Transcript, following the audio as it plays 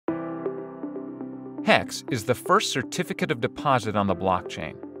HEX is the first certificate of deposit on the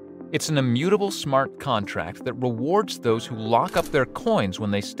blockchain. It's an immutable smart contract that rewards those who lock up their coins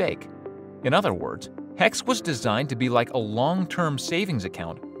when they stake. In other words, HEX was designed to be like a long-term savings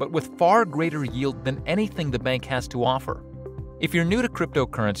account, but with far greater yield than anything the bank has to offer. If you're new to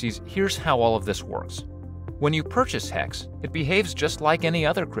cryptocurrencies, here's how all of this works. When you purchase HEX, it behaves just like any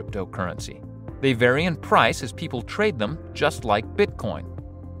other cryptocurrency. They vary in price as people trade them, just like Bitcoin.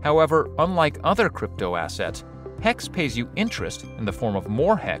 However, unlike other crypto assets, HEX pays you interest in the form of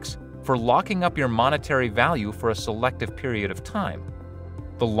more HEX for locking up your monetary value for a selective period of time.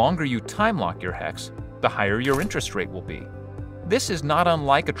 The longer you time lock your HEX, the higher your interest rate will be. This is not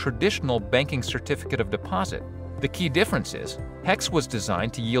unlike a traditional banking certificate of deposit. The key difference is, HEX was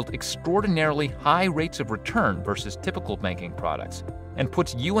designed to yield extraordinarily high rates of return versus typical banking products, and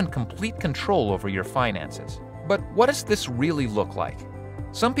puts you in complete control over your finances. But what does this really look like?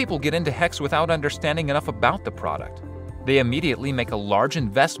 Some people get into HEX without understanding enough about the product. They immediately make a large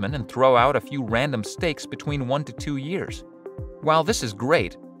investment and throw out a few random stakes between 1 to 2 years. While this is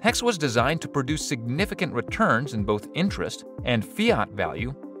great, HEX was designed to produce significant returns in both interest and fiat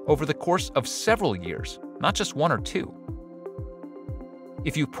value over the course of several years, not just 1 or 2.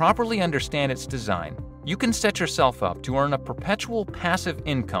 If you properly understand its design, you can set yourself up to earn a perpetual passive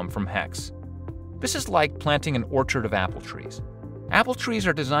income from HEX. This is like planting an orchard of apple trees. Apple trees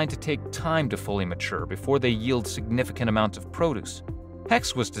are designed to take time to fully mature before they yield significant amounts of produce.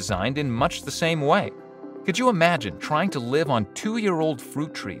 HEX was designed in much the same way. Could you imagine trying to live on 2-year-old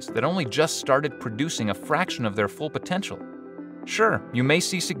fruit trees that only just started producing a fraction of their full potential? Sure, you may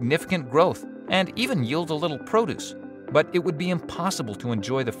see significant growth and even yield a little produce, but it would be impossible to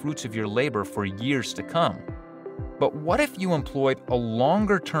enjoy the fruits of your labor for years to come. But what if you employed a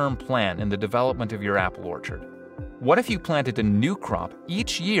longer-term plan in the development of your apple orchard? What if you planted a new crop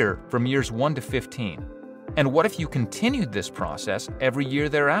each year from years 1 to 15? And what if you continued this process every year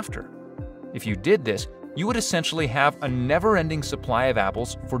thereafter? If you did this, you would essentially have a never-ending supply of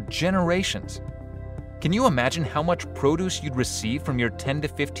apples for generations. Can you imagine how much produce you'd receive from your 10 to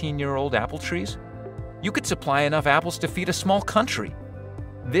 15-year-old apple trees? You could supply enough apples to feed a small country.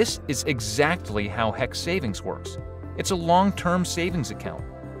 This is exactly how HEX Savings works. It's a long-term savings account.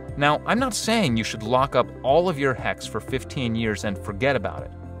 Now, I'm not saying you should lock up all of your HEX for 15 years and forget about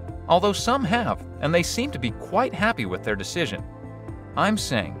it, although some have, and they seem to be quite happy with their decision. I'm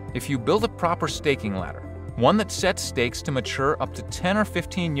saying if you build a proper staking ladder, one that sets stakes to mature up to 10 or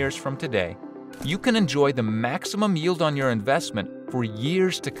 15 years from today, you can enjoy the maximum yield on your investment for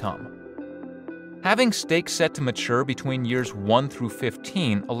years to come. Having stakes set to mature between years 1 through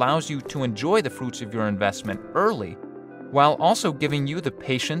 15 allows you to enjoy the fruits of your investment early, while also giving you the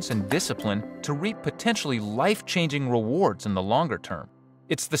patience and discipline to reap potentially life-changing rewards in the longer term.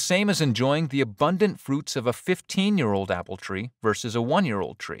 It's the same as enjoying the abundant fruits of a 15-year-old apple tree versus a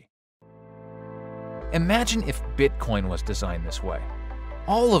 1-year-old tree. Imagine if Bitcoin was designed this way.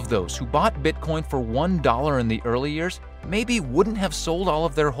 All of those who bought Bitcoin for $1 in the early years maybe wouldn't have sold all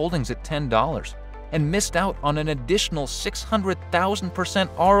of their holdings at $10 and missed out on an additional 600,000%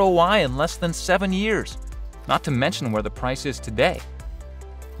 ROI in less than 7 years, not to mention where the price is today.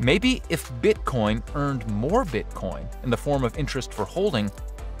 Maybe if Bitcoin earned more Bitcoin in the form of interest for holding,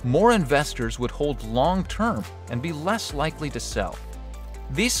 more investors would hold long-term and be less likely to sell.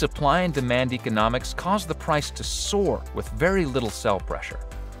 These supply and demand economics cause the price to soar with very little sell pressure.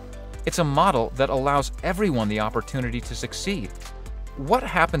 It's a model that allows everyone the opportunity to succeed. What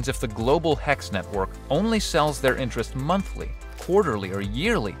happens if the global HEX network only sells their interest monthly, quarterly, or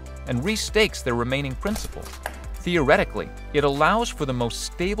yearly and restakes their remaining principal? Theoretically, it allows for the most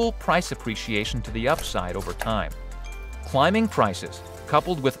stable price appreciation to the upside over time. Climbing prices,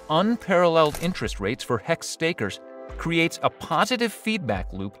 coupled with unparalleled interest rates for HEX stakers, creates a positive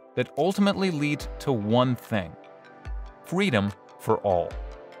feedback loop that ultimately leads to one thing: freedom for all.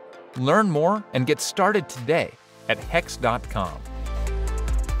 Learn more and get started today at hex.com.